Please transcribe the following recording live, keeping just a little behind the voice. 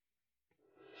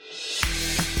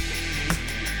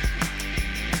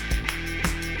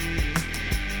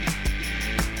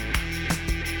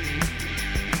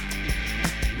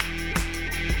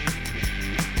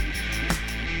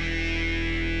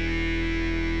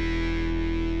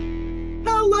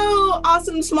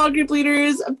awesome small group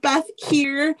leaders. Beth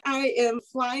here. I am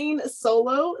flying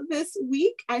solo this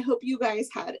week. I hope you guys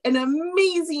had an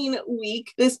amazing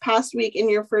week this past week in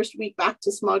your first week back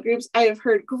to small groups. I have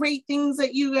heard great things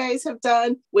that you guys have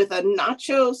done with a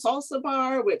nacho salsa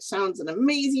bar, which sounds an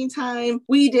amazing time.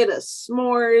 We did a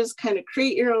s'mores, kind of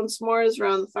create your own s'mores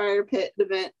around the fire pit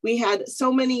event. We had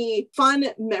so many fun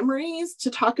memories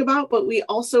to talk about, but we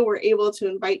also were able to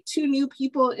invite 2 new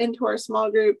people into our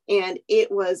small group, and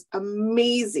it was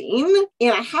amazing.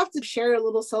 And I have to share a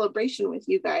little celebration with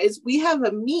you guys. We have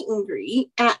a meet and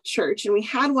greet at church, and we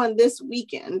had one this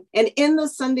weekend. And in the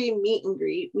Sunday meet and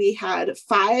greet, we had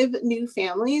 5 new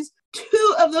families.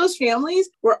 2 of those families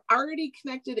were already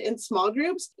connected in small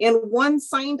groups, and 1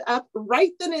 signed up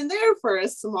right then and there for a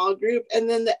small group. And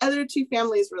then the other 2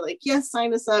 families were like, yes,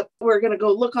 sign us up. We're going to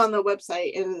go look on the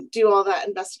website and do all that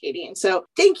investigating. So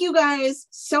thank you guys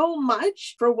so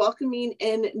much for welcoming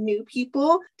in new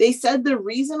people. They said the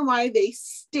reason why they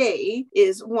stay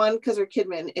is 1, because our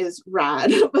Kidman is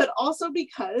rad, but also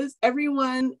because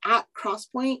everyone at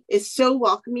Crosspoint is so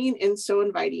welcoming and so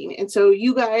inviting. And so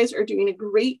you guys are doing a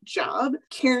great job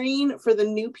caring for the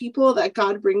new people that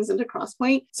God brings into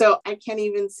Crosspoint. So I can't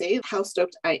even say how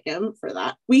stoked I am for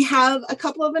that. We have a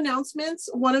couple of announcements.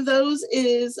 One of those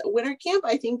is winter camp.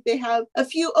 I think they have a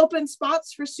few open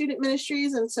spots for student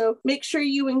ministries. And so make sure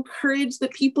you encourage the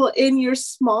people in your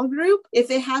small group. If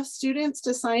they have students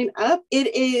to sign up,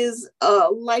 it is a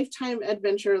lifetime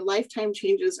adventure. Lifetime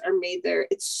changes are made there.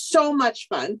 It's so much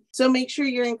fun. So make sure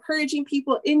you're encouraging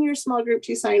people in your small group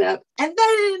to sign up. And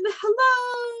then,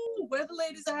 hello! Where the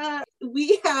ladies at?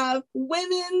 We have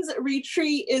women's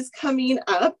retreat is coming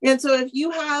up. And so if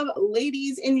you have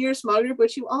ladies in your small group,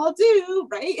 which you all do,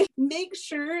 right? Make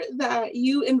sure that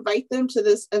you invite them to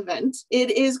this event. It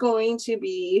is going to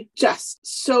be just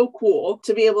so cool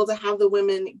to be able to have the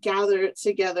women gather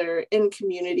together in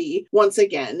community once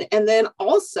again. And then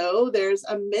also there's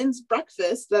a men's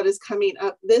breakfast that is coming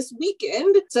up this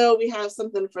weekend. So we have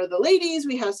something for the ladies.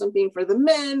 We have something for the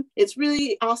men. It's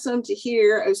really awesome to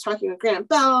hear. I was talking with Grant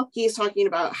Bell. He's talking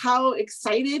about how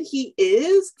excited he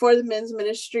is for the men's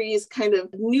ministry's kind of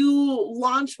new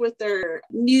launch with their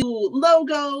new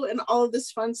logo and all of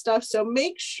this fun stuff. So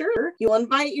make sure you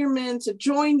invite your men to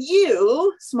join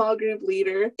you, small group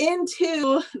leader,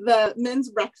 into the men's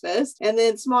breakfast. And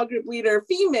then small group leader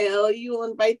female, you will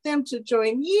invite them to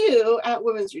join you at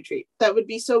women's retreat. That would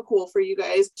be so cool for you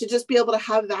guys to just be able to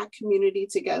have that community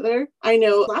together. I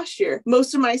know last year,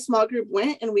 most of my small group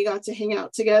went and we got to hang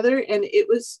out together, and it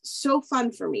was so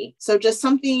fun for me. So just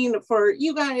something for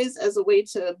you guys as a way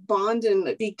to bond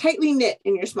and be tightly knit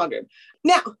in your small group.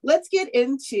 Now, let's get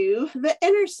into the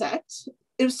Intersect.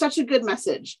 It was such a good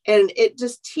message, and it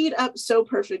just teed up so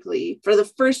perfectly for the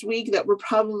first week that we're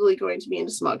probably going to be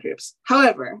into small groups.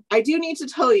 However, I do need to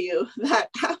tell you that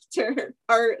after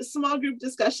our small group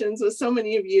discussions with so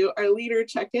many of you, our leader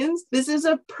check-ins, this is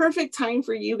a perfect time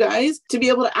for you guys to be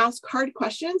able to ask hard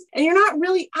questions. And you're not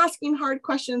really asking hard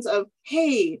questions of,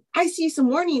 hey, I see some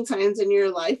warning signs in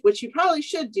your life, which you probably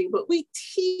should do, but we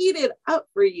teed it up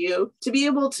for you to be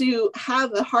able to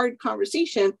have a hard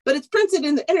conversation, but it's printed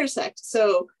in the Intersect.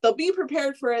 So they'll be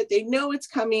prepared for it. They know it's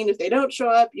coming. If they don't show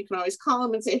up, you can always call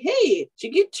them and say, hey, did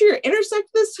you get to your Intersect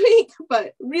this week?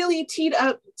 But really teed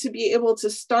up to be able to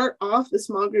start off the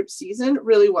small group season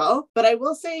really well. But I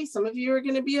will say some of you are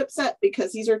going to be upset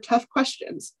because these are tough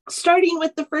questions. Starting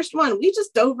with the first one, we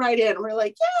just dove right in. We're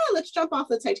like, yeah, let's jump off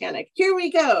the Titanic. Here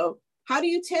we go. How do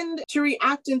you tend to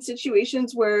react in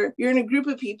situations where you're in a group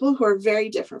of people who are very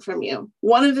different from you?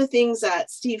 One of the things that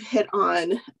Steve hit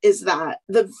on is that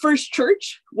the first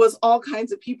church was all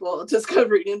kinds of people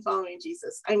discovering and following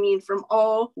Jesus. I mean, from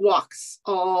all walks,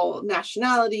 all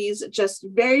nationalities, just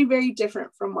very, very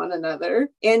different from one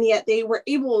another. And yet they were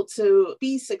able to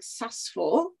be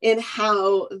successful in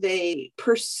how they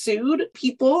pursued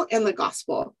people and the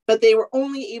gospel. But they were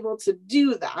only able to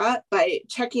do that by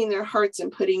checking their hearts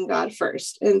and putting God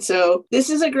first. And so this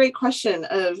is a great question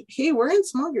of, hey, we're in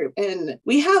small group and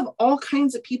we have all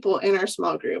kinds of people in our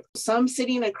small group, some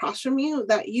sitting across from you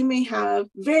that you may have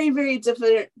very, very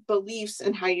different beliefs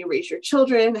in how you raise your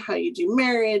children, how you do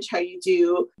marriage, how you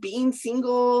do being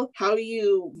single, how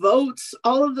you vote,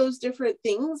 all of those different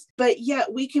things. But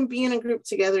yet we can be in a group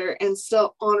together and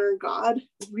still honor God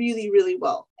really, really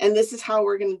well. And this is how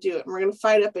we're going to do it. And we're going to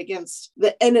fight up against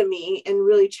the enemy and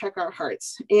really check our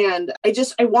hearts. And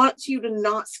I want want you to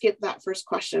not skip that first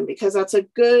question, because that's a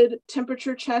good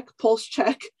temperature check, pulse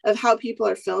check of how people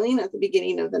are feeling at the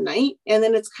beginning of the night. And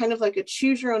then it's kind of like a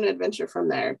choose your own adventure from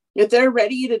there. If they're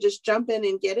ready to just jump in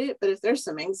and get it, but if there's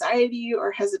some anxiety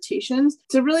or hesitations,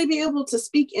 to really be able to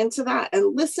speak into that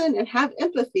and listen and have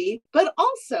empathy, but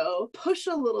also push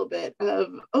a little bit of,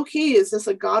 okay, is this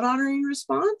a God honoring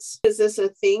response? Is this a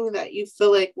thing that you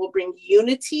feel like will bring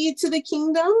unity to the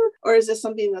kingdom? Or is this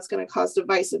something that's going to cause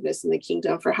divisiveness in the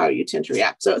kingdom for how you tend to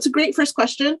react? So it's a great first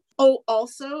question. Oh,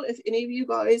 also, if any of you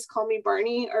guys call me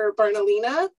Barney or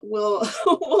Barnalina, we'll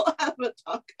have a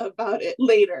talk about it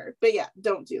later. But yeah,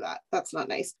 don't do that. That's not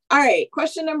nice. All right.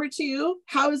 Question number 2,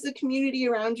 how is the community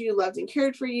around you loved and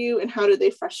cared for you, and how do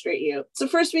they frustrate you? It's the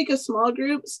first week of small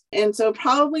groups, and so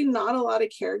probably not a lot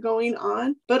of care going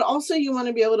on, but also you want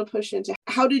to be able to push into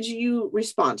how did you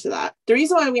respond to that? The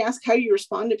reason why we ask how you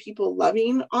respond to people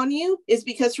loving on you is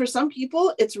because for some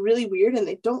people, it's really weird and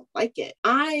they don't like it.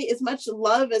 As much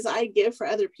love as I give for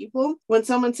other people, when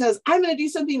someone says, I'm going to do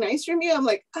something nice for you, I'm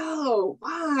like, oh,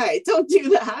 why? Don't do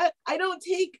that. I don't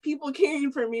take people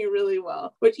caring for me really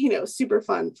well, which, super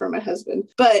fun for my husband.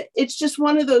 But it's just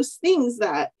one of those things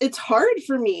that it's hard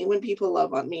for me when people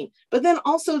love on me. But then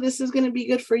also this is going to be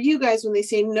good for you guys when they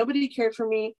say nobody cared for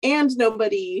me and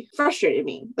nobody frustrated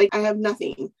me. Like I have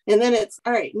nothing. And then it's,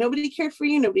 all right, nobody cared for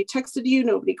you. Nobody texted you.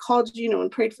 Nobody called you. No one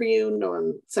prayed for you. No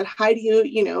one said hi to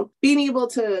you, being able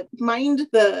to mind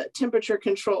the temperature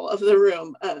control of the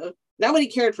room of nobody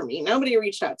cared for me. Nobody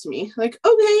reached out to me. Like,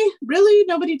 okay, really?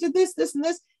 Nobody did this, this, and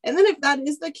this. And then if that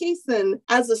is the case, then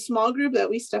as a small group that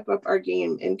we step up our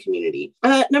game in community.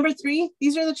 Number 3,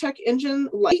 these are the check engine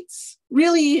lights.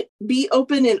 Really be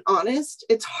open and honest.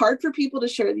 It's hard for people to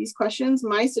share these questions.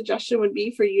 My suggestion would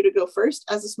be for you to go first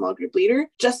as a small group leader,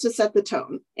 just to set the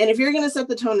tone. And if you're going to set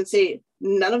the tone and say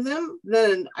none of them,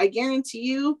 then I guarantee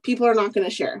you people are not going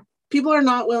to share. People are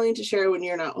not willing to share when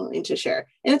you're not willing to share.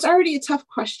 And it's already a tough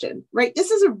question, right?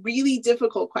 This is a really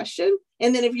difficult question.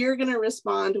 And then if you're going to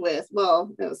respond with,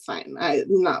 well, it was fine. I'm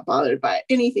not bothered by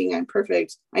anything. I'm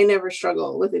perfect. I never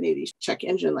struggle with any of these check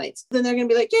engine lights. Then they're going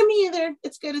to be like, yeah, me either.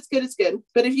 It's good. It's good. It's good.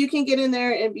 But if you can get in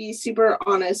there and be super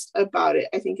honest about it,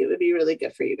 I think it would be really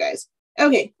good for you guys.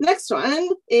 Okay, next one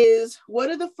is, what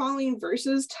do the following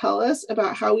verses tell us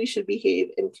about how we should behave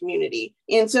in community?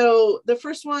 And so the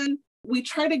first one, we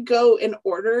try to go in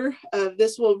order.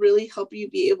 This will really help you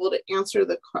be able to answer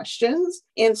the questions.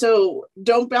 And so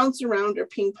don't bounce around or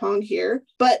ping pong here,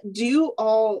 but do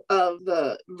all of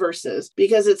the verses,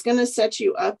 because it's going to set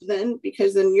you up then,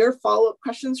 because then your follow-up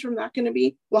questions from that going to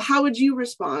be, well, how would you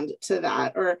respond to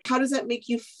that? Or how does that make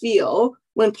you feel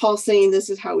when Paul's saying this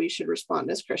is how we should respond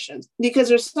as Christians? Because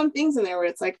there's some things in there where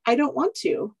it's like, I don't want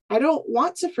to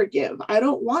forgive. I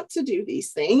don't want to do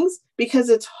these things because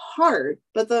it's hard.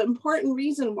 But the important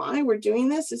reason why we're doing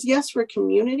this is, yes, for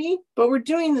community, but we're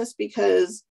doing this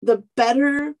because the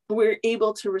better we're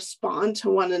able to respond to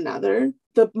one another,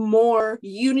 the more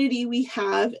unity we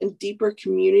have and deeper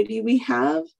community we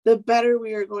have, the better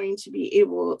we are going to be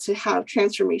able to have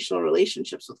transformational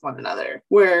relationships with one another,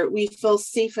 where we feel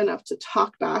safe enough to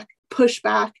talk back, push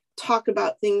back, talk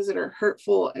about things that are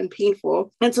hurtful and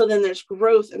painful. And so then there's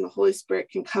growth, and the Holy Spirit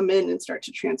can come in and start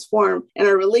to transform, and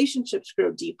our relationships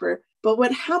grow deeper. But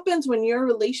what happens when your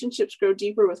relationships grow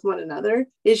deeper with one another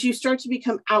is you start to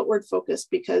become outward focused,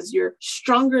 because you're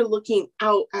stronger looking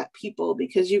out at people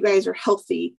because you guys are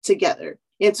healthy together.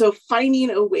 And so finding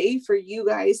a way for you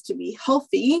guys to be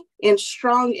healthy and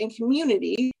strong in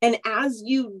community. And as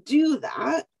you do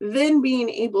that, then being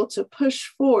able to push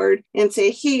forward and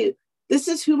say, hey, this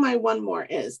is who my one more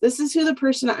is. This is who the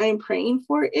person I'm praying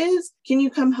for is. Can you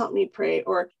come help me pray?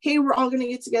 Or, hey, we're all going to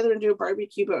get together and do a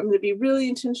barbecue, but I'm going to be really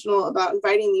intentional about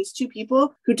inviting these 2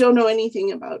 people who don't know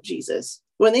anything about Jesus.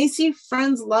 When they see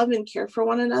friends love and care for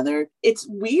one another, it's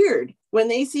weird. When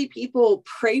they see people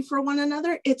pray for one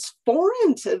another, it's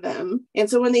foreign to them. And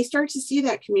so when they start to see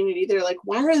that community, they're like,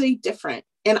 why are they different?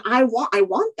 And I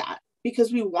want that.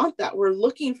 Because we want that. We're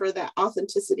looking for that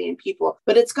authenticity in people,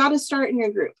 but it's got to start in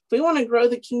your group. If we want to grow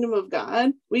the kingdom of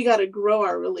God, we got to grow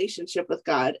our relationship with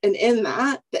God. And in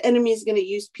that, the enemy is going to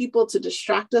use people to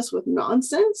distract us with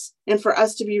nonsense, and for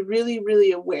us to be really,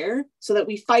 really aware so that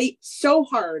we fight so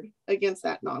hard against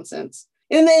that nonsense.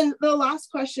 And then the last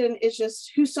question is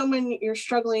just, who's someone you're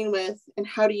struggling with and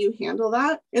how do you handle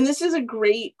that? And this is a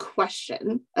great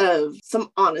question of some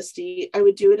honesty. I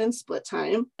would do it in split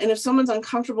time. And if someone's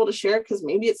uncomfortable to share, because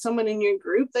maybe it's someone in your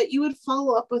group, that you would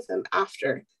follow up with them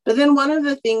after. But then one of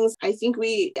the things I think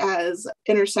we as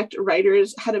Intersect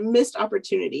writers had a missed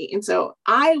opportunity. And so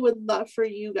I would love for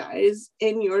you guys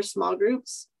in your small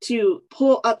groups to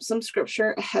pull up some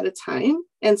scripture ahead of time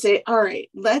and say, all right,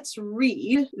 let's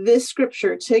read this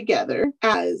scripture together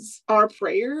as our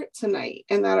prayer tonight.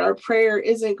 And that our prayer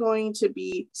isn't going to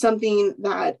be something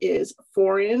that is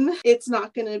foreign. It's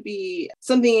not going to be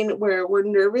something where we're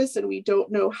nervous and we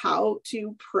don't know how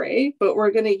to pray, but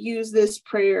we're going to use this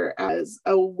prayer as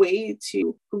a way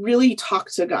to really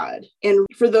talk to God. And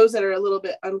for those that are a little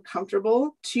bit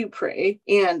uncomfortable, to pray.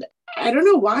 And I don't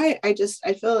know why. I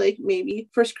feel like maybe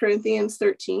 1 Corinthians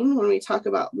 13, when we talk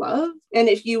about love, and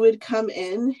if you would come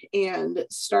in and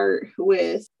start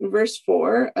with verse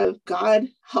 4 of God,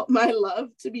 help my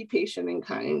love to be patient and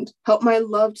kind. Help my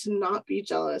love to not be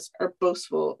jealous or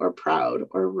boastful or proud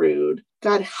or rude.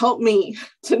 God, help me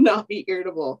to not be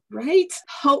irritable, right?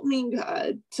 Help me,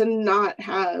 God, to not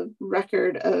have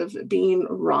record of being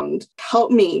wronged. Help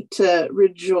me to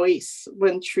rejoice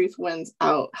when truth wins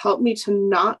out. Help me to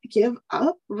not give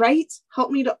up, right? Help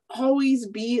me to always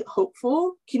be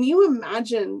hopeful. Can you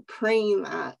imagine praying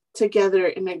that together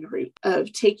in a group,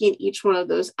 of taking each one of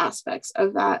those aspects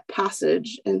of that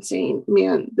passage and saying,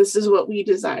 man, this is what we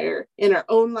desire in our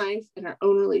own life, in our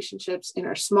own relationships, in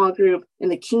our small group, in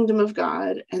the kingdom of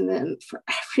God, and then for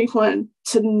everyone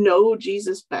to know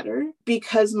Jesus better,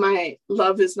 because my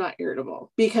love is not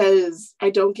irritable, because I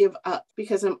don't give up,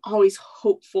 because I'm always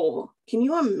hopeful. Can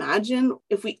you imagine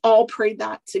if we all prayed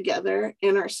that together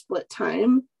in our split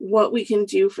time, what we can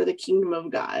do for the kingdom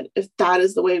of God, if that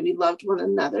is the way we loved one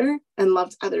another and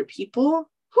loved other people?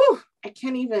 Whew, I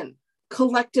can't even.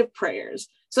 Collective prayers.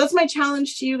 So that's my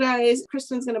challenge to you guys.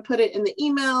 Kristen's going to put it in the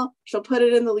email. She'll put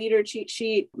it in the leader cheat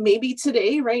sheet. Maybe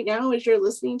today, right now, as you're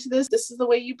listening to this, this is the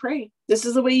way you pray. This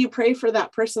is the way you pray for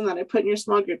that person that I put in your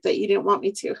small group that you didn't want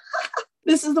me to.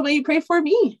 This is the way you pray for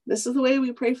me. This is the way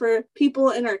we pray for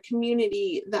people in our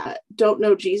community that don't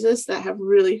know Jesus, that have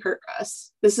really hurt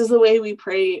us. This is the way we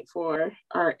pray for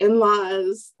our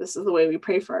in-laws. This is the way we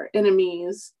pray for our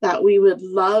enemies, that we would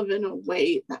love in a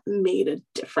way that made a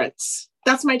difference.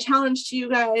 That's my challenge to you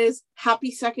guys. Happy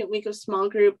second week of small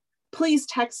group. Please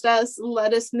text us.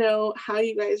 Let us know how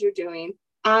you guys are doing.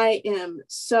 I am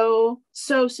so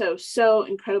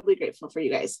incredibly grateful for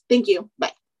you guys. Thank you. Bye.